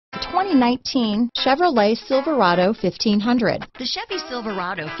2019 Chevrolet Silverado 1500. The Chevy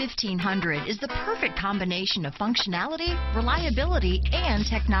Silverado 1500 is the perfect combination of functionality, reliability, and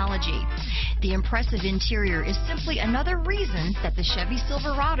technology. The impressive interior is simply another reason that the Chevy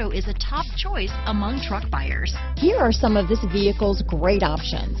Silverado is a top choice among truck buyers. Here are some of this vehicle's great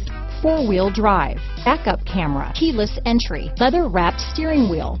options: four-wheel drive, backup camera, keyless entry, leather-wrapped steering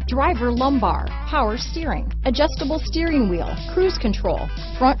wheel, driver lumbar, power steering, adjustable steering wheel, cruise control,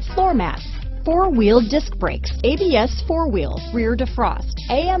 front floor mats, four-wheel disc brakes, ABS four-wheel, rear defrost,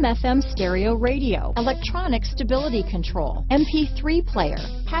 AM/FM stereo radio, electronic stability control, MP3 player,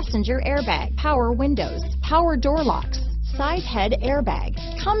 passenger airbag, power windows, power door locks, side head airbag.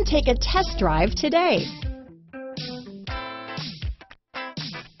 Come take a test drive today.